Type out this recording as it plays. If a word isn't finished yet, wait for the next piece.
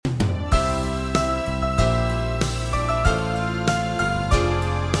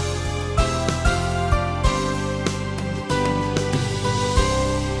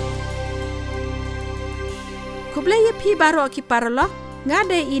Pi baro ki paralog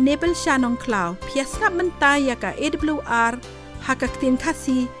ngade enable shanong cloud piasngap mentah ya ka AWR hakaktin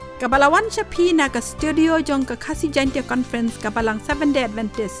kasi kabalawan siya pi na ka studio jong ka kasi jantia conference kabalang 7-day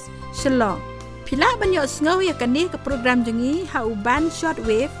Adventist Shalom. Pila banyo sngaw ya ka ni ka program jongi hauban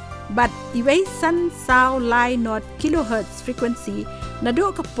shortwave but iway san sao lai not kilohertz frequency nado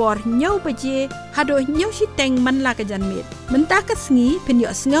ka por nyaw baje hado nyaw shiteng man la ka janmit mentah ka sngi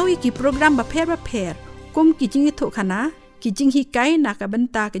penyo sngaw ki program ba per kum ki jingithu khana ki jinghikai na ka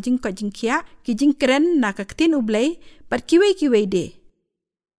benta ka jingko jingkhia ki jingkren na ka ktin ublei par kiwei de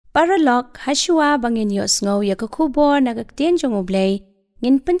paralog hashwa bangin yo sngaw ya ka khubo na ka ktin jong ublei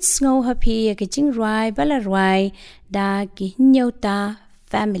ngin pen sngaw happy ya ka jingrai balarwai da ki hinyota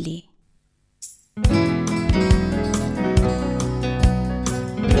family.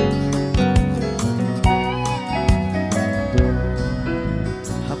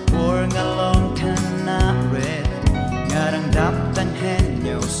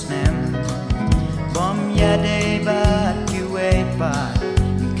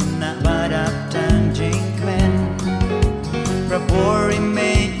 Bori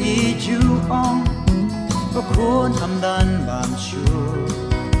mei I ju ong Ba khôn thầm đan bàm chu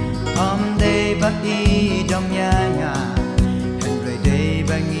Day ba I dom ya ya Henry day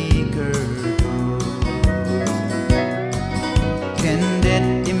ba ngi cơ du Ken det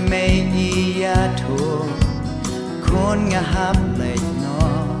I mei I ya thu Khôn nga hap lệch no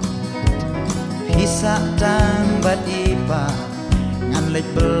Hi sa tang ba I ba Ngan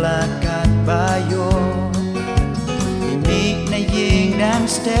lệch belakat ba yo na ying dan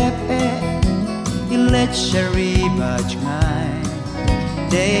step I let shari bach ngai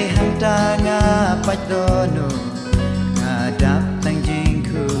de ham ta nga pach do no nga dap tang jing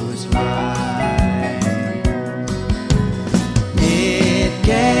kus mai it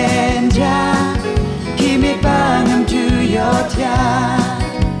can ja ki me bang am ju yo tia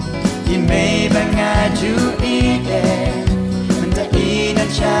I me bang nga ju I de man ta I na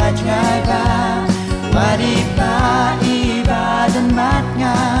cha ngai ba Bari ba iba dan mat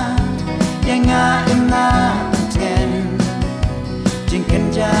nga yang nga imla ten jingken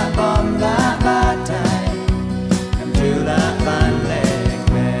ja bom la batai kam tu la ban lek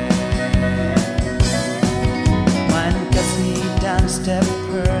me man kasi dan step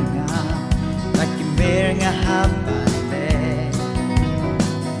per nga like mer nga hap ban le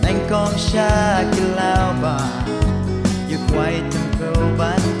nang kong sha kilau ba you quite tempo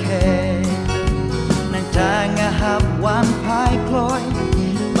ban ke ta nga hap wan pai kloi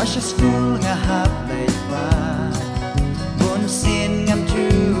Masha school nga hap leit ba Bon sin ngam chu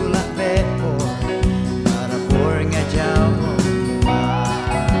la ve por Para por nga jau ba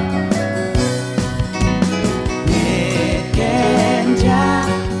It can ja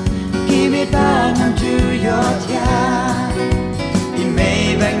Give it ba ngam chu yo tia I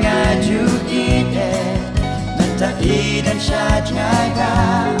mei ba nga chu I de Nan ta I dan sha ngai ba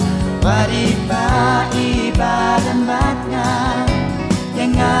Bari ba iba dan mat nga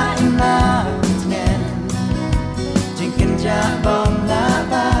yang nga imla tnen jingken ja bom la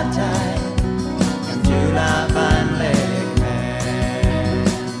batai kam ju la ban lek me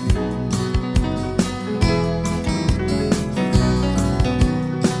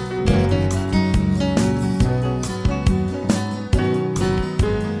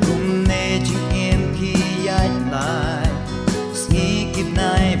kum ne jing em ki yai lai sngi kip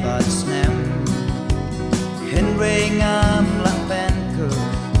nai ba snem Henry ngam la ben ko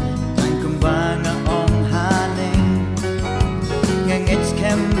tan kum bang ong haning ngang it's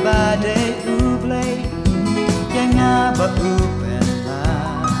kem ba de uble yang ba u ben la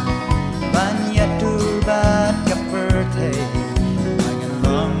ban ya tu ba ka birthday ang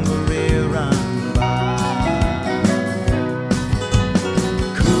long re run ba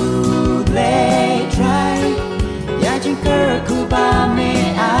could lay try ya jing ker ku ba me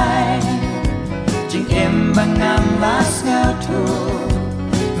ai jing em bang ngam la sngewthuh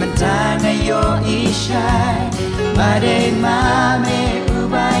man ta nga yo I shai ba de ma me u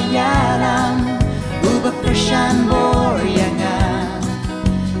ba ya lam u ba pershan bor ya nga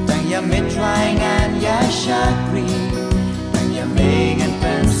tang ya me try ngan ya shakri tang ya me ngan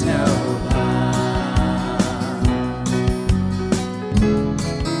pen snow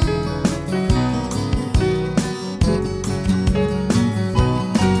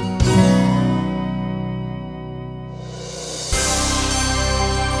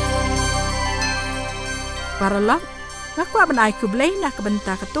paralog ngakwa banai ku blei na ka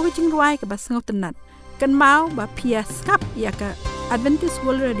benta ka to jingduwai ka basngaw tenat kan mau ba pia skap ya ka Adventist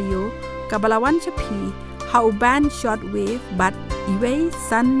World Radio ka balawan chapi hauban shortwave but iway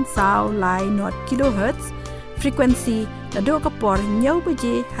san sao lai not kilohertz Frekuensi lado kapor nyau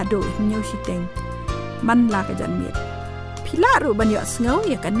beje hado nyau siteng. Man la ka jan mit. Pila ru ban yo sngaw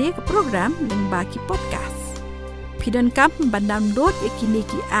ya kane ke program leng baki podcast. Pidan kam ban download ya kini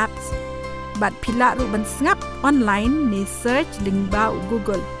ki apps. Bat pila ru ban ngap online ni search leng ba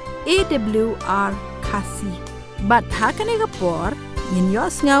Google AWR Khasi. Bat ha kane kapor nyin yo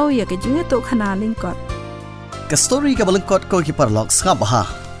sngaw ya ke jingduwai khana lingkot. Ka story ka balengkot ko ki parlok ngap ha.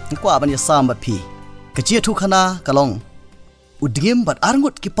 Kwa ban ya sam bat phi. Ka jingduwai khana kalong. Udgim bat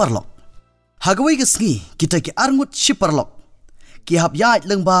arngut ki parlok. Hagawai ka sngi kita ki arngut shi parlok. Ki hab yaaj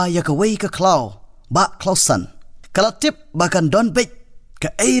leng ba ya ka wei ka klau ba klausan. Kala tip bakan don bet ka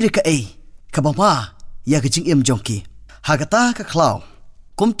re ka ka bama ya ka jingim jongki. Hagata ka klau.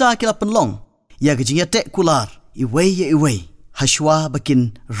 Kumta kila penlong ya ka jingya tek kular iwei hashwa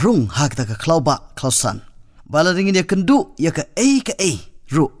bakin rung hagta ka klau ba klausan. Bala ringin ya kendu ya ka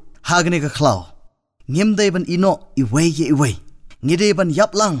ru hagne ka klau. Ngimdai ban ino iwei ngide ban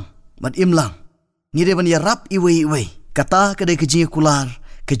yaplang ban imlang ngide ban ya rap iwei kata ka de ka jingya kular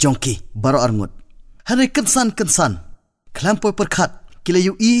ka jongki baro arngut. Hane kensan kelampoi perkhat kila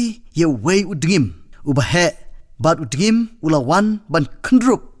yu ya wei udgim ubahe bad udgim ula wan ban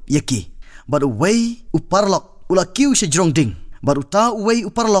kendrup yaki bad wei uparlok ula kiu sejrongding bad uta wei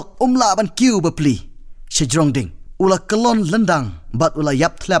uparlok umla ban kiu bapli sejrongding ula kelon lendang bad ula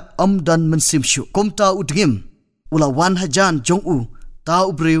yap thlap dan mensimshu komta udgim ula wan hajan jongu ta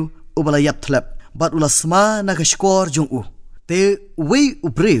ubriu ubala yap thlap bad ula sma naga skor jongu te wei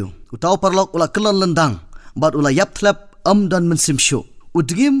ubriu utau parlok ula kelon lendang bad ula yap thlap dan mensimshu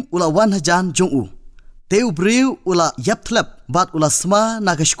udgim ula wan hajan jongu te ubriu ula yap thlap bad ula sma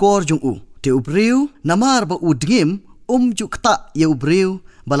naga skor jongu te ubriu namar ba udgim jukta ya ubriu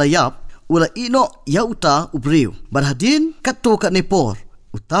bala yap ula ino ya uta ubriu barhadin katto ka nepor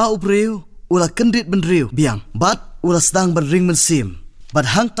uta ubriu ula kendrit benriu biang bad ula sedang berring mensim bad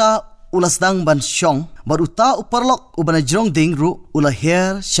hangta ula sedang ban shong bad uta uparlok ubana jrong ding ru ula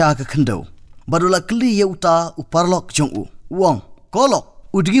her sha ka khendo bad ula kli ya uta uparlok jongu wong kolok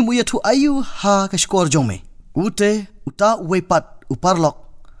udgim uya thu ayu ha ka skor jome ute uta weipat uparlok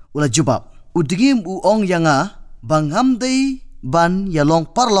ula jubab udgim uong yanga bangamdei ban yalong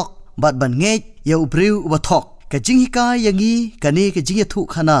parlok bat ban ngej ya ubriu ubathok ka jinghika yangi kani ka jingduwai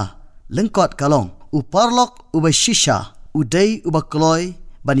khana lengkot kalong uparlok uba shisha udai ubakloi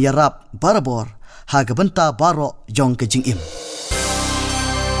ban yarap barabor ha ka banta baro jong ka jingim.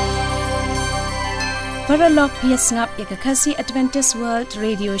 Paralog piasngap ya ka Khasi Adventist World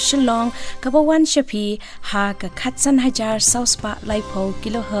Radio Shillong kabawan shapi ha ka khatsan hajar sauspa laipo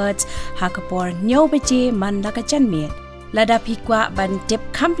kilohertz ha ka por nyau beje man la ka janmit lada pikwa ban tip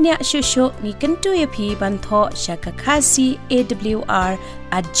company shusho ni kentu ya pi ban tho shaka khasi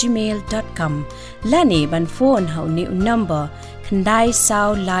awr@gmail.com lani ban phone hau ni number khandai sao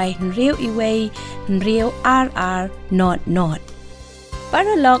lai riu iwei riu not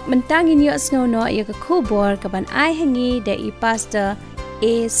Paralog mentangin yo sngaw no ya ka khubor ka ban ai hangi de I pastor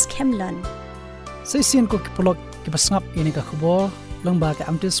is Kemlon. Sesian ko kipolog kipasngap ini ka khubor langba ka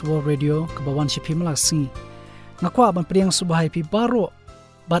Adventist World Radio ka bawan shipi malasi. Ngakwa ban priang subahay pi baro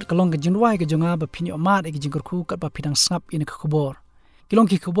bat kalong ka jingduwai ka jonga ba pinyo mat e jingkurku kat ba pidang snap ini ka khubor. Kilong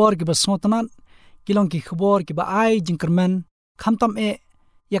ki khubor ki ba snotanan kilong ki khubor ki ba ai jingkerman khamtam e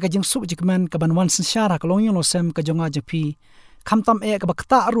ya ka jingsuk jikman ka ban wan synshar kalong yo losem ka jonga japi khamtam e ka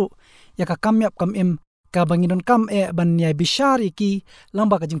bakta ru ya ka kamyap kamim ka bangidon kam e ban yai bishari ki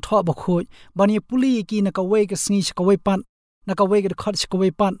lamba ka jing tho ba khoj bani puli ki na ka wei ka sngi ka wei pan na ka wei ka khot ka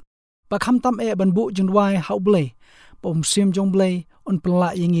wei pan ba khamtam e ban bu jingduwai haublei pom sim jongblei un pla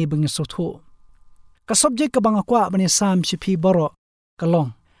yingi bang sothu ka subject ka banga kwa bani sam shipi baro kalong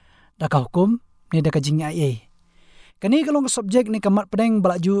da ka hukum ni da ka jingaiei kani kalong subject ni ka matpdeng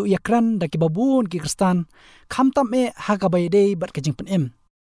balaju yakran da ki babun ki kristan khamtam e ha ka bai dei bat ka jingpynim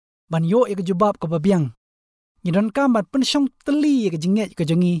ban yo e ka jubab ka babiang nidon ka mat pynshong tylli e ka jinge ka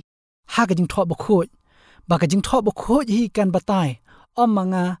jangi ha ka jing tho ba khoj ba ka jing tho ba khoj hi kan batai om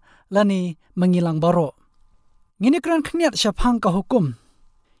manga lani mangilang baro ngini kran khniat shaphang ka hukum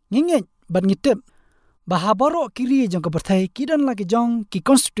nginge bat ngitep ba ha baro kiri jong ka berthai kidan la ki jong ki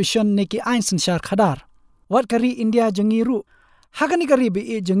constitution ne ki ain synshar kha-dar wat kari India jangi ru hagani kari be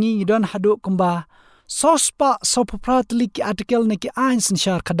jangi don hadu kumba sospa sopratli ki article ne ki ain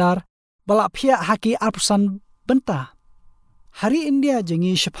synshar kha-dar bala phia haki arpusan benta hari India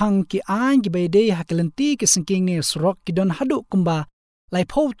jangi shaphang ki ain ki beide hakelanti ki singking ne surok ki don hadu kumba lai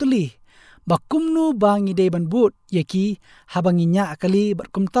photli bakumnu bangi de ban but yeki habangi nya kali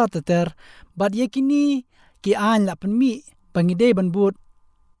berkumta teter bad yekini ki ain la penmi bangi de ban but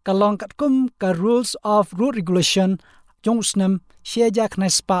kalong kat kum ka rules of road regulation jong snam sheja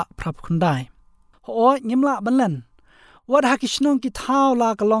khnaspa prap khundai ho ngimla banlan wad hakishnong ki thau la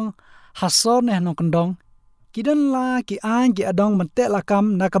kalong hasor ne nong kandong kidan la ki an ki adong mante la kam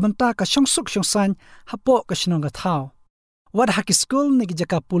na kabanta ka shongsuk shongsan hapo ka shnong ka thau wad hakis school ne ki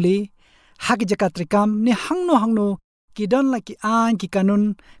jaka puli haki jaka trikam ni hangno kidan la ki an ki kanun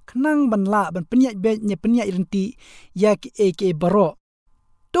khnang banla ban penya be ne penya irinti ya ki eke baro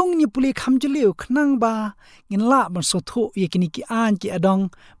tong ni puli khamjliu khnang ba nginla ban sothu ye kini ki an ki adong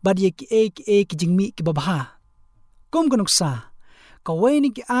bad ye ki eke jingmi ki babha kom kanuksa ka weni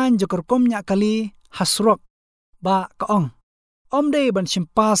ki an jokor kom nya kali hasrok ba kaong omde ban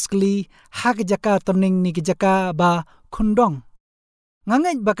simpas kli haki jaka turning ni ki jaka ba khundong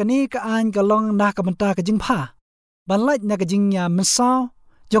ngangai bakani ka an galong na ka banta ka jingpha banlait na ka jingya mensaw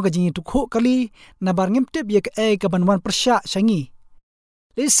jong ka jing tu kho kali na bar ngim tip ye ka ka banwan persha sangi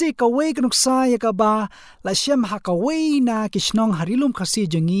lesi ka we ka nuksa ye ka ba la shem ha ka we na kishnong harilum khasi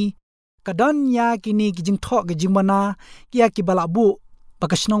jangi kadan ya kini ki jing tho ka jingmana ya ki balabu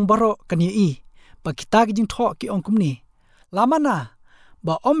pakashnong baro kani i pakita ki jing tho ki ongkum ni lamana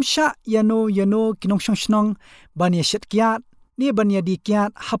ba omsha yano kinong shnong ban ye shet kyat ni ban ya di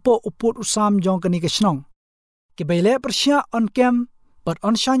kyat hapo uput usam jong kani kishnong ki baile persya on kem but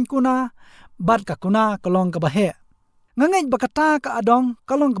on shan kuna bat ka kuna kalong ka bahe ngangai bakata ka adong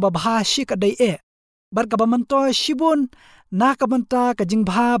kalong ka babha shi ka dai e bat ka bamanto shibun na ka banta ka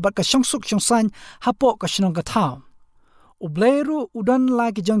jingba bat ka shongsuk shongsan hapo ka shnong ka thau ubleru udan la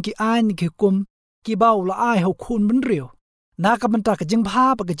ki jong ki an ki hukum ki baw la ai ho khun bin rio na ka banta ka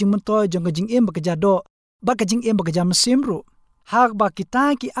jingba ba ka jingmanto jong ka jingem ba ka jado ba ka jingem ba ka jam simru hak ba kita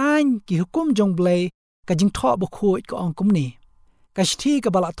ki an ki hukum jong blai ka jing tho ba khoi ko ongkum ni ka shthi ka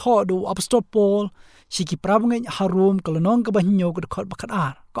bala tho do apostol paul shiki prabngai harum kalonong ka bahnyo ka khot bakhat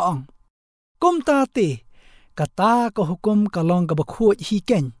ar ka ong kum ta te kata ka hukum kalong ka bakhoi hi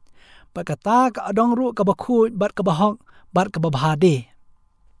ken ba kata ka adong ru ka bakhoi bat ka bahok bat ka babhade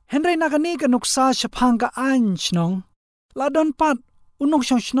henry nakani ka nuksa shaphang ka an shnong ladon pat unong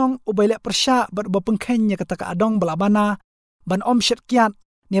shnong ubele persha bat bapengkhen nya kata ka adong balabana ban om shet kyat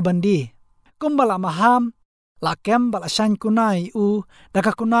ne bandi kumbala maham la kem bala shan kunai u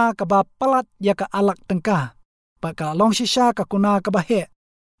daka kuna ka ba palat ya ka alak tengka ba ka long shisha ka kuna ka bahe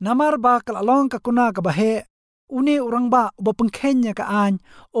namar ba ka long ka kuna ka bahe uni urang ba ba pengkhen ya ka an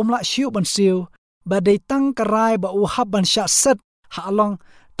omla shiu ban siu ba dei tang ka rai ba u hab ban sha set ha along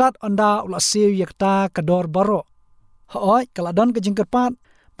tat onda ula siu yakta ka dor baro hoi kala don ka jingkerpat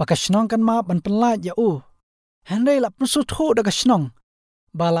ba ka shnong kan ma ban penlat ya u handai la psu tho da ka shnong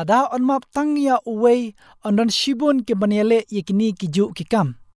balada on map tang ya uwei ondon shibun ke baniale yekini ki ju ki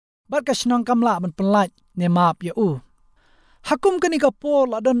kam bar ka shnong kamla ban penlat ne map ya u hakum kani ka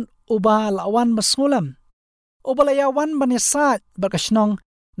pol adon uba lawan masngulam ubala ya wan ban yasat bar ka shnong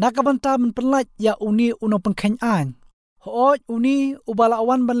nakabanta ban penlat ya uni uno pengkhen an ho uni ubala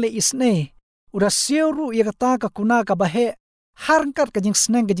awan ban le isne ura siru ya kata ka kuna ka bahe harngkat ka jing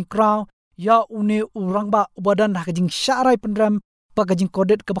sneng ka jing kraw ya uni urang ba ubadan ka jing syarai pendram pagajing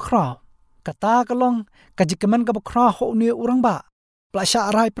kodet ka bakraw kata kalong kajikemen ka bakraw ho uni urang ba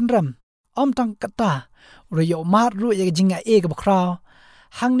plasha arai pendram om tang kata ura yo mat ru ya jingaiei ka bakraw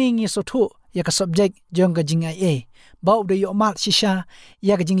hangni ngi sothu ya ka subject jong ka jingaiei ba u de yo mat shisha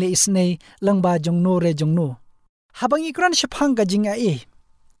ya ka jingle isne langba jongno re jongno habang ikran shaphang ka jingaiei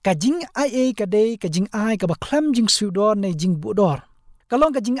ka jingaiei ka de ka jingai ka baklam jing sudor ne jing budor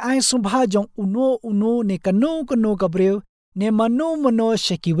kalong ka jingai subha jong uno ne kanu ka breu ne mano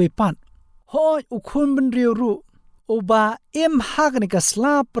shaki wepan ho ukhun bin riu uba em hak ne ka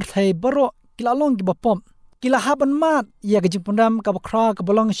sla perthai baro kilalong ki bapom kila haban mat ya ka jingpynrem ka bakra ka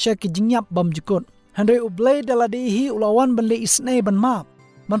bolong shaki jingyap bam jikut handai ublai dala de hi ulawan ban le isne ban map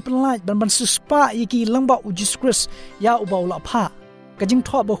ban penlait ban suspa yiki langba ujis kris ya uba ula pha ka jing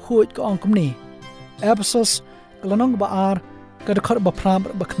tho ba khut ka ongkum ni episodes kalanong ba ar ka de khot ba phram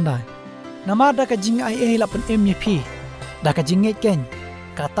ba khandai namada ka jingaiei la pen em phi da ka jing ken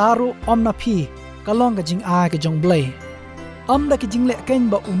kataru om na phi kalong ka jing a ka jong blai om da ka jing le ken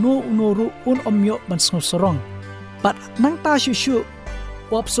ba uno ru un om yo ban sno sorong bat nang ta shu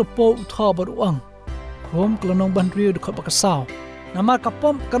wap so po tho ba ruang rom klonong ban riu de khot ba ka saw namar ka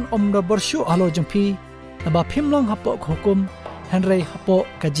pom kan om da borshu alo jong phi na ba phimlong hapo hukum henry hapo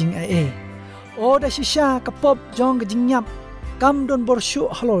ka jing a o da shisha ka pop jong ka jing nyap kam don borshu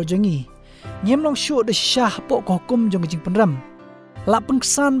halo jongi nyemlong shu de shisha hapo ko hukum jong jingpynrem la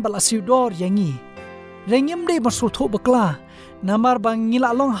pengsan bala siudor yangi rengem de masul tho bakla namar bang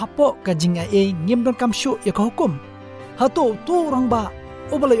ngila long hapo ka jing a ngem don kam shu ya ko hukum hato tu rang ba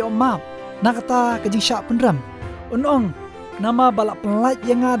ubalay map nakata ka jingpynrem unong nama balak penlait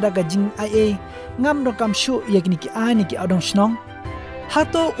yang ada ka jingaiei ngam dong kam shu yakni ki ani ki adong snong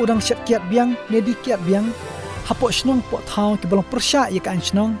hato udang syatkiat biang nedikiat biang hapo snong po thau ki bolong persya ya ka an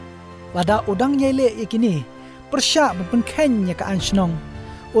snong lada udang yele yakini persya bepengken ya ka an snong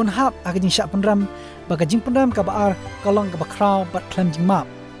un hap ka jingpynrem baga jingpynrem ka baar kalong ka bakrau bat klam jingmap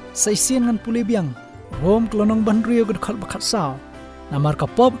saisian ngan puli biang rom klonong ban rio gud khal bakhat saw namar ka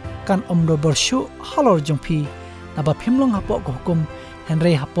pop kan omdo bersyu halor jongpi naba phimlong hapo ko hukum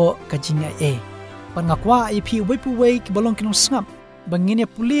henry hapo ka jingaiei pangakwa ipi wei ki balong kinong snap bangine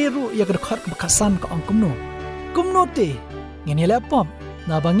puliru ya gud khat bakhasan ka ongkumno kumno te ngene la pop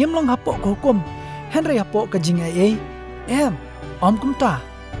na bangimlong hapo ko hukum henry hapo ka jingaiei omkumta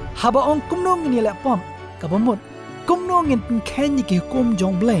haba ongkumno ngene la pop ka bomot kumno ngin pen ki hukum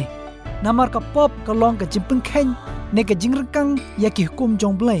jongble namar ka pop ka long ka jimpengken ne ka jingrkang ya ki hukum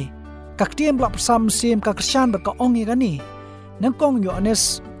jongble kaktiem blak persam sim ka krisyan ka ong ya gani nangkong yo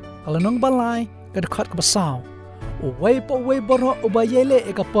anes kalau nong balai ka dekat ka basaw o wei boro o bayele e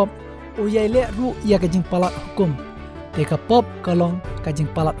ka pop o yele ru ya ka jingpalat hukum te ka pop ka long ka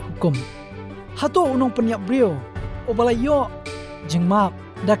jingpalat hukum hato unong penyap brio o balayo jingmap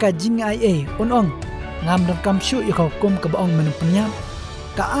da ka jingaiei unong ngam dam kam shu ya ka hukum ka baong menung penyap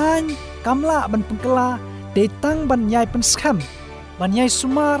kaan kamla ban pengkela detang ban nyai penskam ban nyai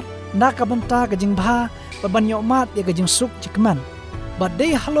sumar nak benta ka jingbha ban yomat ya ka jingsuk jikman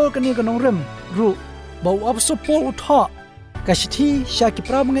badai halo kani ka nongrem ru bau abso pol utha ka shithi sha ki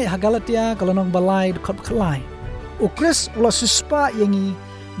prabngai hagalatia kalonong balai khot khlai ukris ula suspa yangi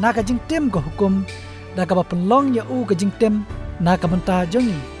na ka jingtem ka hukum da ka penlong ya u ka jingtem na ka benta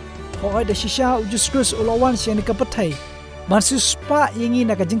jongi hoi da shisha ujuskus ulawan sian ka pathai Mansus pa yangi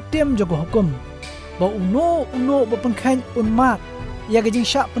na kajing tem jogo hukum ba uno bapengkhan unmat ya kajing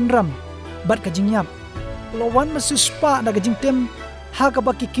jingpynrem bat kajing nyap lawan masus pa na kajing tem ha ka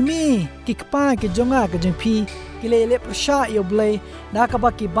baki kimi ki kpa ki jonga kajing pi kilele persya yo blai na ka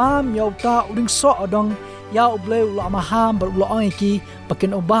baki bam yo ta uding so odong ya blai ula maham bar ula ong ki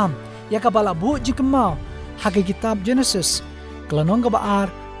pakin obam ya ka bala bu jikmau ha ka kitab Genesis klanong ka baar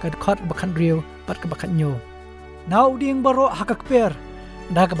kad khat bakhan riu bat ka bakhan nyo Nau ding baro hakak per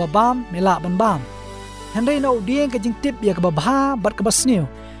da ka babam mela ban bam henday nau ding ka jingtip ya ka babha bat ka basniu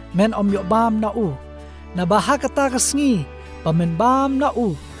men om yo bam na u na baha kata ka sngi pamen bam na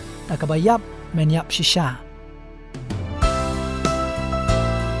u da ka bayap men yap shisha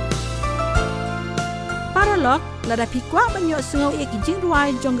paralog lada pikwa banyo sngau e ki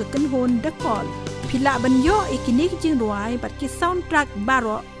jingduwai jong ka kenhon de kol pila banyo e ki ni jingduwai bat ki soundtrack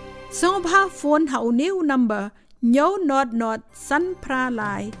baro song bha phone ha new number Nyau not san pra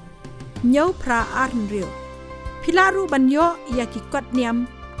lai Nyau pra arnrio Pilaru banyo ya ki kot niam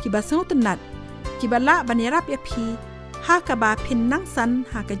ki basang tunat ki bala banirap ya pi ha ka ba pin nang san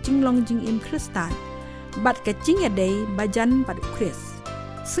ha ka jinglong jing im kristan bat ka jingaiei bajan bat kris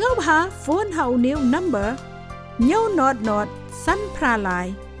sngau ha phone ha new number Nyau not san pra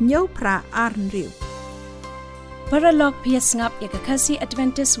lai Nyau pra arnrio Paralog pias ngap ya kasi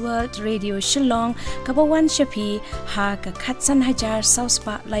Adventist World Radio Shillong kabawan shapi ha ka khatsan hajar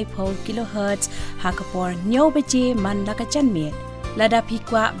sauspa laipo kilohertz ha ka por nyo beje man la ka chanmit lada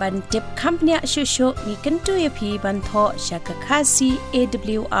pikwa ban tip company shusho ni kentu ya pi ban tho sha ka kasi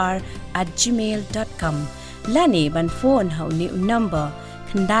awr@gmail.com lani ban phone ha ni number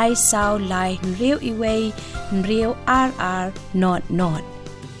khandai sao lai riu iwei riu rr not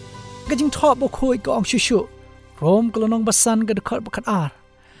kajing tho bo khoi ko ong shushu Rom kelonong basan ke dekat bakat ar.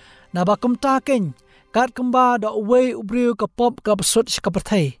 Na bakum taken kat kemba da uwe ubriu ke pop ke besut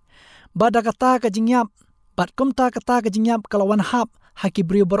sekapertai. Bada kata ke jingyap bat kumta kata ke jingyap kalawan hap haki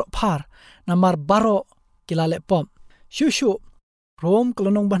briu barok par namar barok kilale pop. Shushu Rom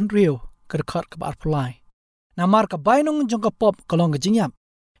kelonong ban riu ke dekat ke bar pulai. Namar ke bainong jong ke pop kelong ke jingyap.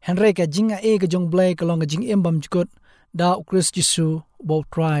 Henry ke jingaiei ke jong blai kelong ke jingim bam jukut da ukris jisu bau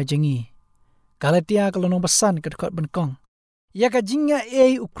try jingi. Galatia kelonong basan ke dekat benkong. Ya ka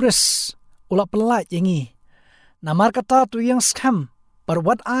jingaiei ukris ulak pelat yangi. Namar kata tu yang skam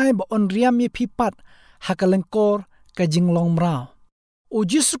parwat ai ba on riam ye pipat hakalengkor ka jinglong mrau.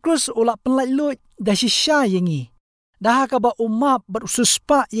 Ujis ukris ulak pelat lut da shisha yangi. Dah ka ba umap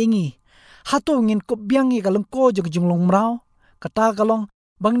berususpa yangi. Hato ngin kop biang ye kalengkor je jinglong mrau. Kata kalong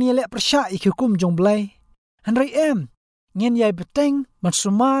bang ni lek persya hukum jong blai. Henry ngin yai beteng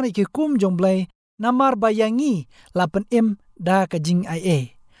mansumar hukum jong blai namar bayangi lapan da ka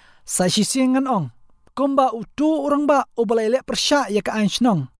jingaiei sa sisingan ong kumba utu orang ba obalai lek persya ya ka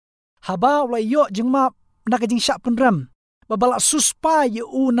anshnong haba ulai yo jingmap na ka jingpynrem babala suspa ye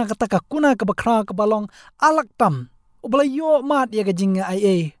u na kata ka kuna ka bakra ka balong alak tam ubla yo mat ya ga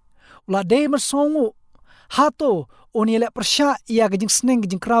jingaiei ula de ma songu hato uniele persha ya ga jing sneng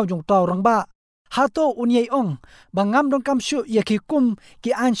jing kraw jong taw rangba hato unyei ong bangam dong kam shu ya ki kum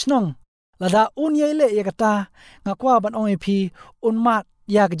ki anshnong lada unyei le ya kata ngakwa ban ong ep unmat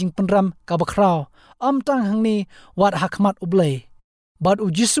ya ga jingpynrem ka bakraw amtang hangni wat hakmat ublei bad u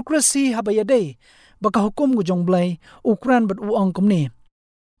Jesu Kristi habayade baka hukum gu jong blai ukran bad u ong kumni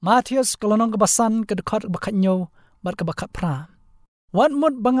Matius kolonong ka basan ka dekat bakatnyo bad ka bakat pra wat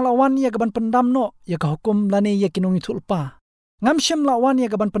mut banglawan ya gaban pendam no ya ka hukum lani ya kinong itulpa ngamshem lawan ya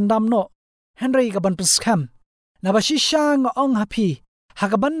gaban pendam no Henry gaban penskam na ba shisha nga ong happy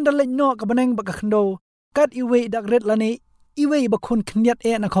hagaban dalet no kabaneng baka khndo kat iwe dagret lani iwe bakun knyat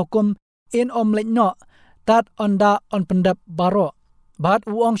e na hukum in omlet no tat onda on pendap baro bat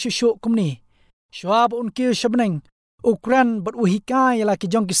uong shushu kumni shwab unkil shabneng ukran bat uhika yala ki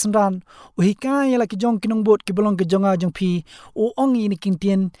jong kisnran uhika yala ki jong kinongbot ki bolong ki jonga jong phi uong ini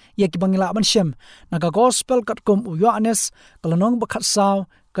kintien ya ki bangila ban shem naga gospel kat kum u yohanes kalonong bakhat saw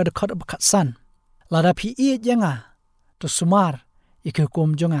ka dekhat bakhat san lada phi e jenga to sumar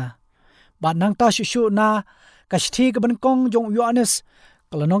ikum jonga bat nang ta shushu na kashthi ka ban kong jong yohanes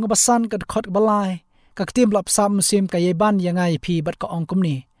kalonong basan ka dekhat balai kaktim lap sam sim ka yeban yangai phi bat ka ong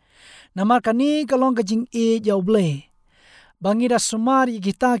kumni namar kani kalong ka jing e jauble bangida sumar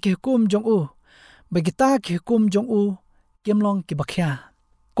igita ki hukum jong u bagita ki hukum jong u kimlong ki bakhya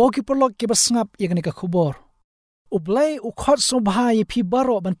ko ki porlok ki basngap yegani ka khubor ublai u khot sobha yi phi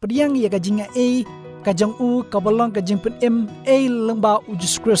baro ban priang ye ka jinga e ka jong u ka bolong ka jingpynim e lengba u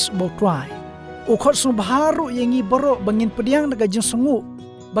Jesus Christ bo try u khot sobha ru yengi baro bangin priang daga jing sungu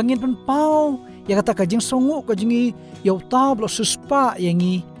bangin pen pau ya kata ka jing sungu ka jingi yau ta blo suspa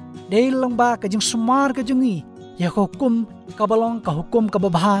yengi dei lengba ka jing sumar ka jingi ya hukum ka balong ka hukum ka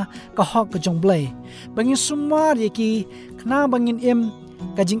babha ka hok ka jong blai bangin sumar ye ki khna bangin em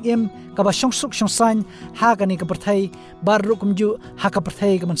ka jing em ka ba shongsuk shongsan ha ka ni ka perthai bar ru kumju ha ka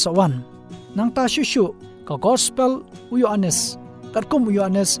perthai ka man sawan nang ta shushu ka gospel u yohanes kat kum u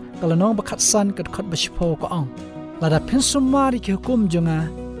yohanes kalanong bakhat san kat khat bashpho ko ang lada phin sumar ki hukum jonga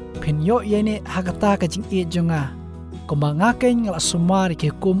phin yo yene ha ka ta ka jing e jonga kumba nga ken ngala sumar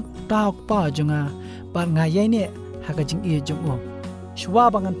ki hukum ta pa jonga bar nga yene ha ka jing e jong o shwa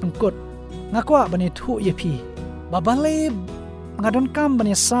bangan pengkut ngakwa bani thu ye phi babale ngadon kam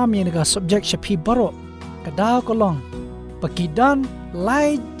bani sam ye ga subject shapi baro kada kolong pakidan lai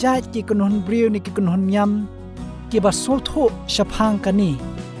jat ki kunhun briu ni ki kunhun yam ki basultho shaphang kani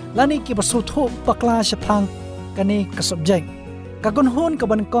lani ki basultho pakla shaphang kani ka subject ka kunhun ka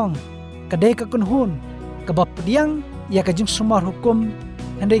ban kong kade ka kunhun ka bapdiang ya ka jing sumar hukum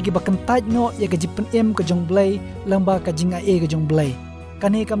ande ki bakan taj no ya ka jingpynim ka jong blai lamba ka jingaiei ka jong blai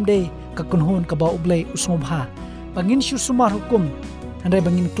kani kamde ka kunhun ka ba ublai usmobha bangin shu sumar hukum ande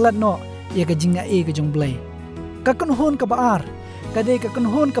bangin klad no ya ka jingaiei ka jong blai ka kunhun ka baar kade ka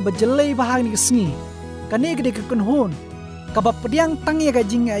kunhun ka bajelai bahang ni sngi kani kade ka kunhun ka ba pediang tang ya ka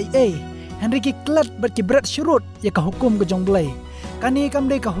jingaiei ande ki klad bat ki brat shurut ya ka hukum ka jong blai kani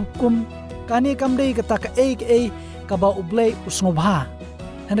kamde ka hukum kani kamde ka ta ka ei ka ba ublai usmobha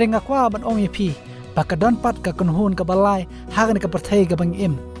Henry ngakwa ban ong yepi pakadon pat ka kunhun ka balai hagan ka perthai ka bang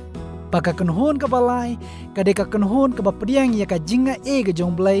im paka kunhun ka balai ka de ka kunhun ka bapdiang ya ka jinga e ka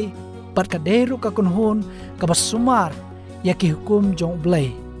jong blai pat ka deru ka kunhun ka basumar ya ki hukum jong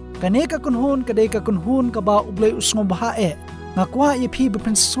blai kane ka kunhun ka ba ublai usngom baha e ngakwa yepi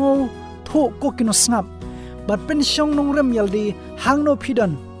bepensong tho ko kino snap bat pynshong nongrem yaldi hangno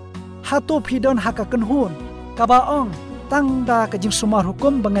phidon hato phidon haka kunhun ka ba ong tang da ka jing sumar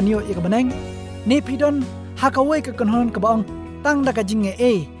hukum banganyo ik baneng ni pidon hakawai ka kunhun ka baong tang da ka jing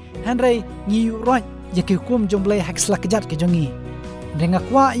e henry ni right ya ki hukum jomblai haksla kejat ke jongi denga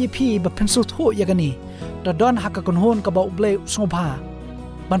kwa yepi ba pensul tho ya gani da don haka kunhun ka ba ublai sobha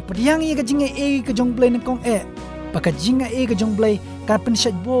ban priang ye ka jing e ka jomblai nangkong e ba ka jing e ka jomblai ka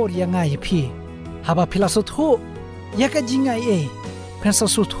penshat bor ya nga yepi haba philaso tho ya ka jing e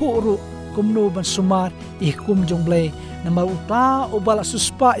pensul tho ru kumno ban sumar ikum jomblai nama uta obala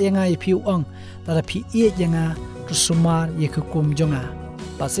suspa yang ai piu ong tada pi e yang tu sumar ye hukum jonga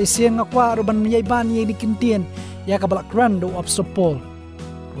pasai siang akwa roban yai ban ye dikintien ya ka balak ran do of sopol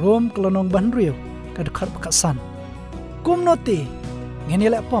rom klonong ban riu ka dekat bakasan kum noti ngeni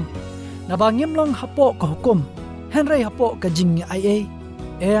le pom na bangim long hapo ka hukum henry hapo ka jing ai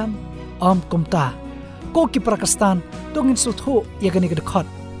em kumta ko ki prakastan tongin sutho ye gani ka dekat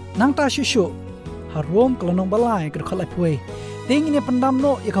nang ta shushu harom kalonong balai ka khalai pui ting ni pandam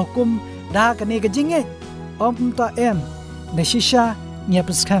no ya hukum da ka ne ka jinge ta em na shisha nya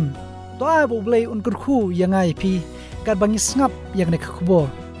pskam to ai bo blai un kurkhu yangai phi kat bangi snap yang ne khubor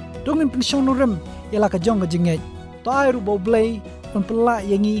dongin pynshong norem yala ka jong jingaiei to ai ru bo blai un pla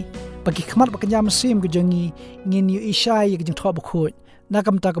yangi bagi khmat baknya mesim ke jongi ngin yu ishai ke jing thob khoj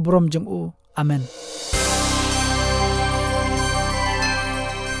nakam ta ka borom jong u amen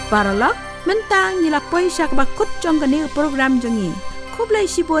Paralog mentang nila poisha ka bakut jong kani program jongi kublai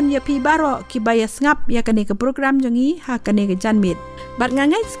sibon ya pi baro ki bayas ngap ya kani ke program jongi ha kani ke janmit bat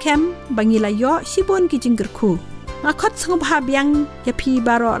ngangai scam bangila yo sibon ki jinggerku ngakot sngop ha biang ya pi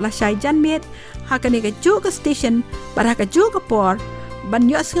baro la shai janmit ha kani ke ju ke station bar ha ke ju ke por ban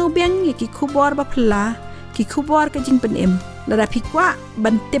yo sngop biang ya ki khubor ba phla ki khubor ke jingpynim la da pi kwa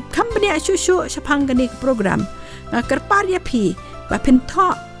ban tip company ashu shapang kani ke program ngakar par ya pi ba pin tho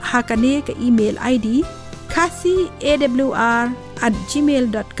hakane ke email ID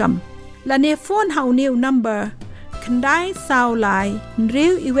khasiawr@gmail.com lane phone hau new number khandai sao lai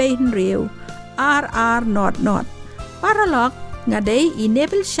rew iwe rew rr not paralog ngade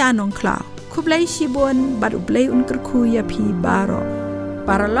enable shanong kla kublai shibon bar ublai unkar khuya phi baro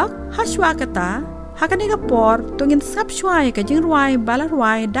paralog haswa kata hakane ka por tungin sap shwai ka jingruai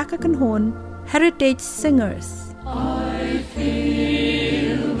balarwai dakakan hon heritage singers I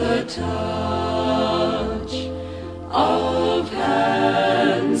feel the touch of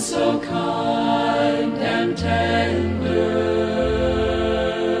hands so kind and tender.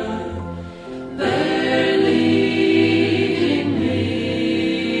 They're leading me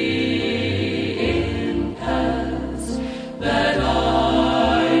in paths that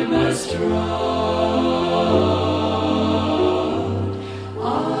I must trod. I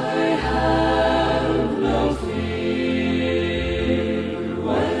have no fear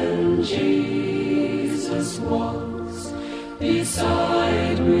when Jesus walks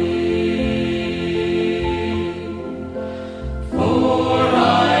beside me, for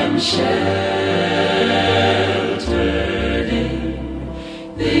I'm sheltered in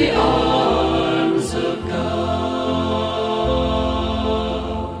the arms of God.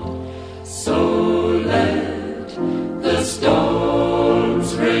 So let the storms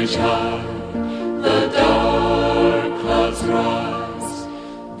rage high, the dark clouds rise,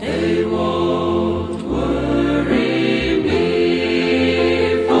 they won't worry me,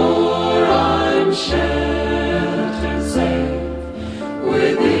 for I'm sheltered safe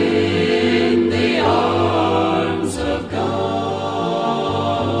within the arms of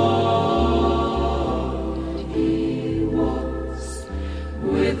God. He walks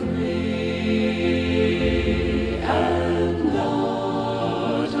with me, and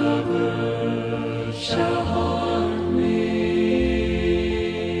not a bird shall harm me,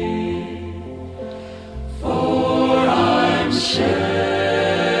 for I'm sheltered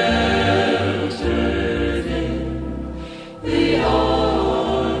in the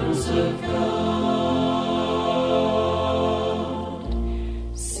arms of God.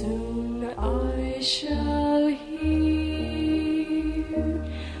 Soon I shall hear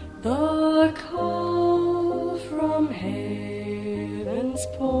the call from heaven's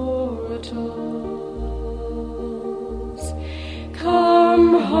portals. Come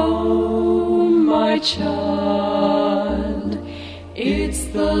home, my child, it's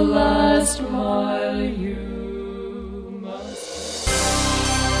the last mile